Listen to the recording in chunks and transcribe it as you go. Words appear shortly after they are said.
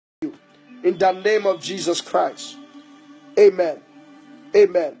In the name of Jesus Christ. Amen.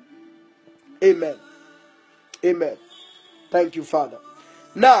 Amen. Amen. Amen. Thank you, Father.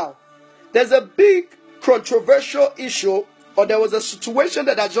 Now, there's a big controversial issue, or there was a situation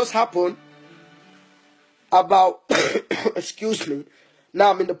that had just happened about, excuse me,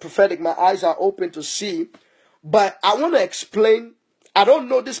 now I'm in the prophetic, my eyes are open to see, but I want to explain. I don't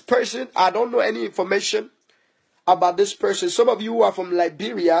know this person, I don't know any information about this person. Some of you who are from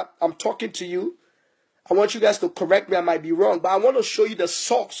Liberia, I'm talking to you. I want you guys to correct me, I might be wrong, but I want to show you the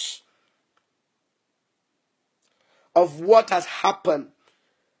source of what has happened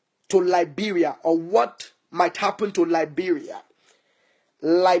to Liberia, or what might happen to Liberia.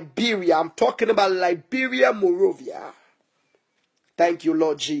 Liberia, I'm talking about Liberia, Monrovia. Thank you,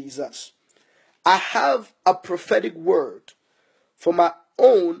 Lord Jesus. I have a prophetic word for my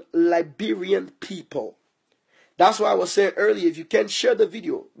own Liberian people. That's why I was saying earlier, if you can share the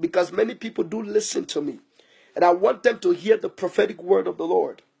video, because many people do listen to me, and I want them to hear the prophetic word of the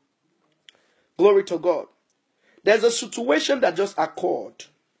Lord. Glory to God. There's a situation that just occurred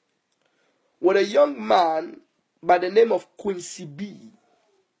with a young man by the name of Quincy B.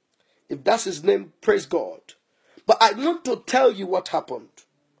 If that's his name, praise God. But I want to tell you what happened.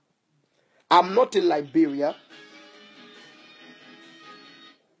 I'm not in Liberia.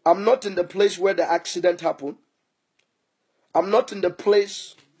 I'm not in the place where the accident happened. I'm not in the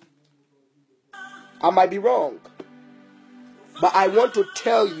place. I might be wrong. But I want to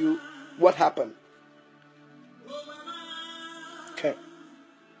tell you what happened. Okay.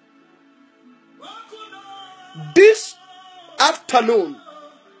 This afternoon,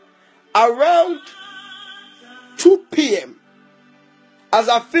 around 2 p.m., as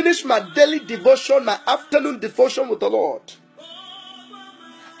I finished my daily devotion, my afternoon devotion with the Lord,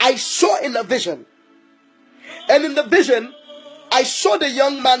 I saw in a vision. And in the vision, I saw the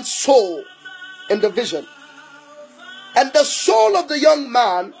young man's soul in the vision. And the soul of the young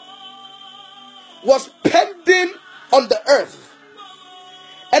man was pending on the earth.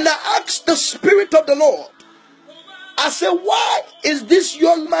 And I asked the Spirit of the Lord, I said, why is this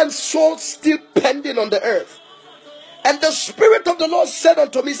young man's soul still pending on the earth? And the Spirit of the Lord said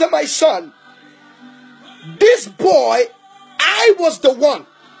unto me, he said, my son, this boy, I was the one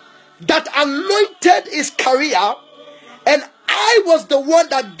that anointed his career, and I was the one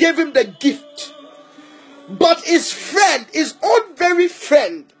that gave him the gift. But his friend, his own very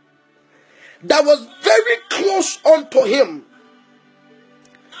friend, that was very close unto him,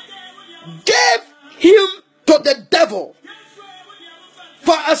 gave him to the devil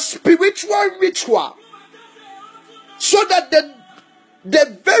for a spiritual ritual, so that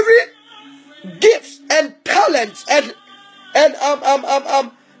the very gifts and talents and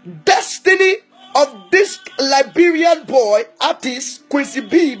destiny of this Liberian boy, artist, Quincy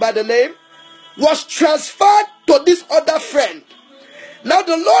B by the name, was transferred to this other friend. Now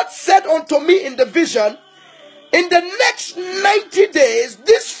the Lord said unto me in the vision, in the next 90 days,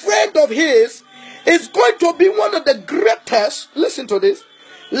 this friend of his is going to be one of the greatest, listen to this,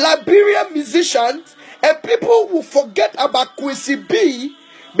 Liberian musicians, and people will forget about Quincy B,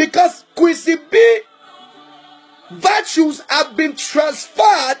 because Quincy B virtues have been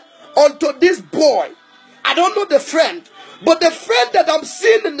transferred onto this boy. I don't know the friend, but the friend that I'm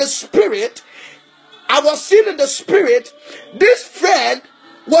seeing in the spirit, I was seeing in the spirit, this friend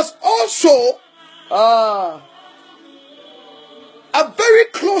was also a very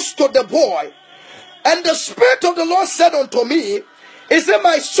close to the boy. And the Spirit of the Lord said unto me, he said,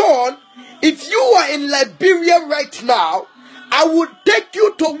 my son, if you are in Liberia right now, I would take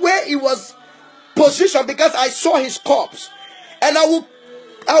you to where he was positioned, because I saw his corpse. And I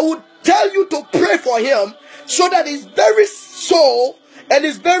would tell you to pray for him, so that his very soul and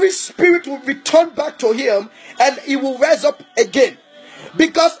his very spirit will return back to him, and he will rise up again.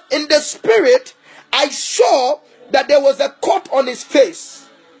 Because in the spirit, I saw that there was a cut on his face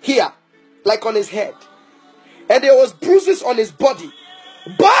here, like on his head, and there was bruises on his body,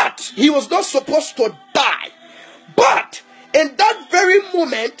 but he was not supposed to die. But in that very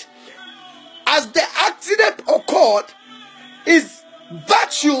moment, as the accident occurred, his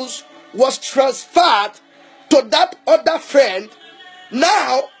virtues was transferred to that other friend.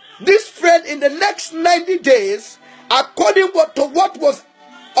 Now this friend, in the next 90 days, according to what was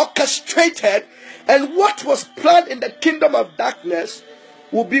orchestrated and what was planned in the kingdom of darkness,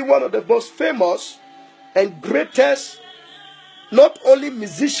 will be one of the most famous and greatest, not only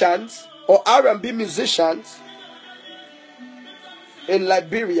musicians or R&B musicians in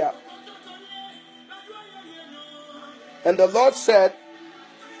Liberia. And the Lord said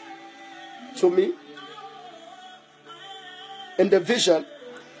to me in the vision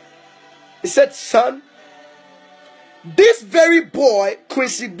He said, son, this very boy,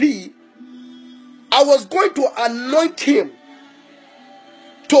 Quincy B, I was going to anoint him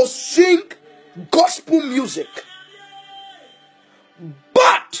to sing gospel music.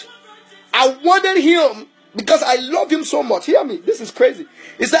 But I wanted him, because I love him so much. Hear me, this is crazy.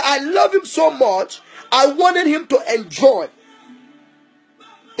 He said, I love him so much, I wanted him to enjoy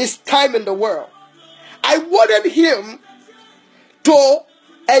his time in the world. I wanted him to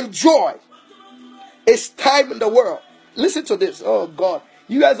enjoy his time in the world. Listen to this. Oh God,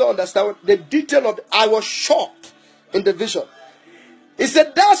 you guys don't understand the detail of it. I was shocked in the vision. He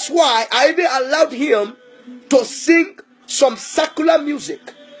said, that's why I even allowed him to sing some secular music,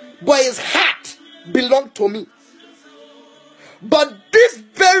 but his heart belonged to me. But this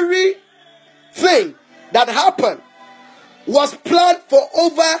very thing that happened was planned for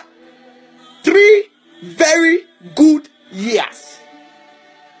over 3 very good years.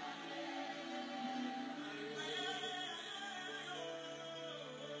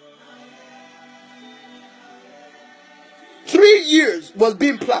 Three years was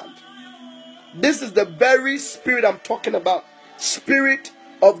being planned. This is the very spirit I'm talking about. Spirit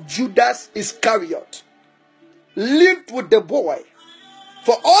of Judas Iscariot. Lived with the boy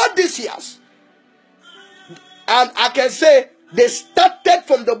for all these years. And I can say they started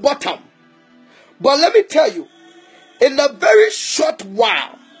from the bottom. But let me tell you, in a very short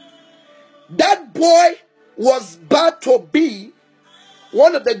while, that boy was about to be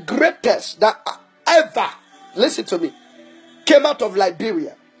one of the greatest that ever, listen to me, came out of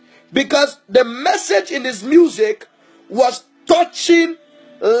Liberia. Because the message in his music was touching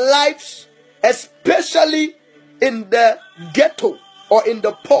lives, especially in the ghetto or in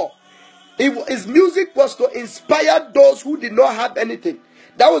the poor. His music was to inspire those who did not have anything.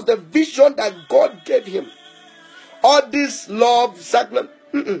 That was the vision that God gave him. All this love, sacrifice.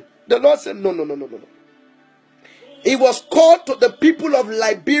 The Lord said, no. He was called to the people of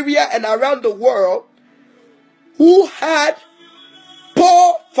Liberia and around the world who had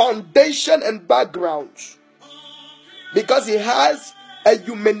poor foundation and backgrounds, because he has a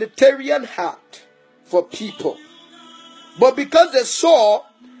humanitarian heart for people. But because they saw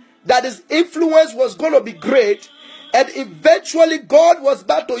that his influence was going to be great, and eventually God was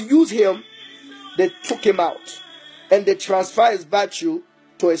about to use him, they took him out and they transferred his virtue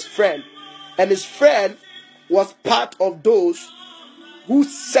to his friend. And his friend was part of those who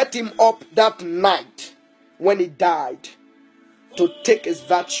set him up that night when he died to take his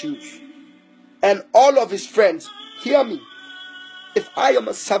virtues. And all of his friends, hear me, if I am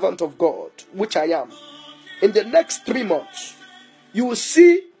a servant of God, which I am, in the next 3 months, you will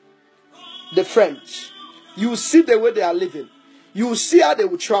see the friends. You will see the way they are living. You will see how they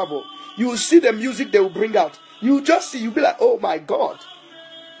will travel. You will see the music they will bring out. You will just see, you'll be like, oh my God.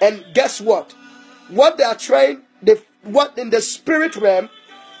 And guess what? What they are trying, what in the spirit realm,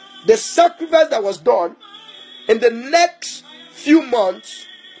 the sacrifice that was done, in the next few months,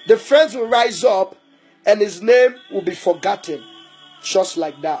 the friends will rise up and his name will be forgotten. Just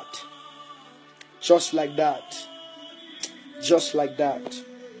like that. Just like that. Just like that.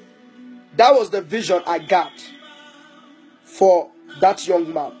 That was the vision I got for that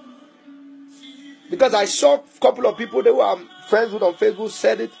young man. Because I saw a couple of people, they were friends with on Facebook,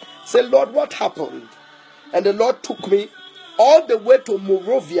 said it. Said, Lord, what happened? And the Lord took me all the way to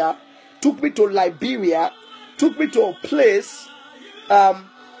Monrovia, took me to Liberia, took me to a place, a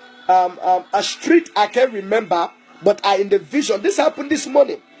street I can't remember, but in the vision, this happened this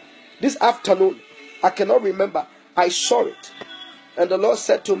morning, this afternoon, I cannot remember. I saw it. And the Lord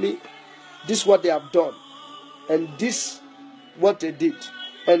said to me, this is what they have done. And this what they did.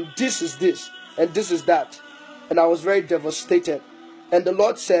 And this is this. And this is that. And I was very devastated. And the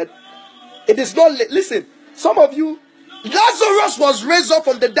Lord said, it is not, listen, some of you, Lazarus was raised up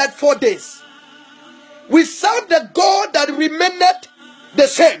from the dead 4 days. We serve the God that remaineth the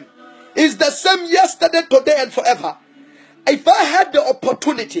same. Is the same yesterday, today, and forever. If I had the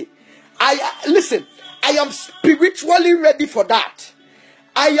opportunity, listen, I am spiritually ready for that.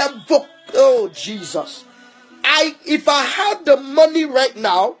 I am, oh Jesus. If I have the money right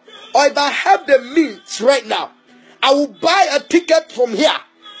now, or if I have the means right now, I will buy a ticket from here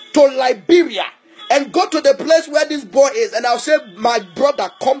to Liberia and go to the place where this boy is, and I'll say, my brother,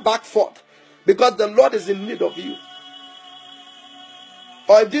 come back forth, because the Lord is in need of you.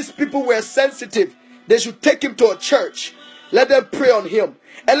 Or if these people were sensitive, they should take him to a church. Let them pray on him.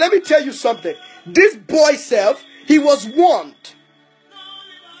 And let me tell you something. This boy self, he was warned.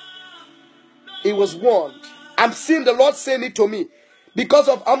 He was warned. I'm seeing the Lord saying it to me. Because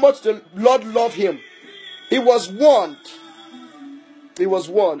of how much the Lord loved him. He was warned. He was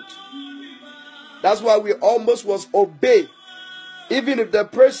warned. That's why we almost was obey. Even if the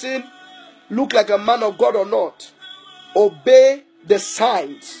person looked like a man of God or not, obey the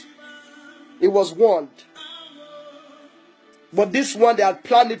signs. It was warned. But this one, they had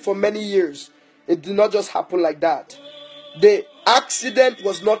planned it for many years. It did not just happen like that. The accident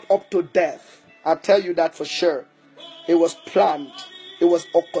was not up to death. I tell you that for sure. It was planned. It was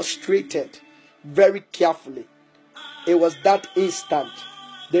orchestrated very carefully. It was that instant.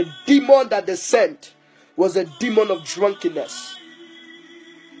 The demon that they sent was a demon of drunkenness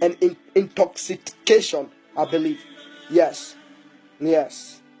and intoxication, I believe. Yes.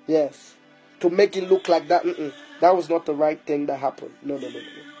 Yes. Yes. To make it look like that, that was not the right thing that happened. No.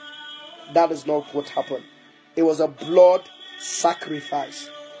 That is not what happened. It was a blood sacrifice,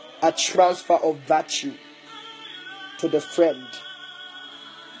 a transfer of virtue to the friend.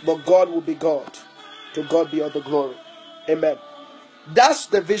 But God will be God. To God be all the glory. Amen. That's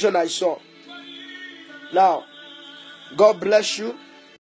the vision I saw. Now, God bless you.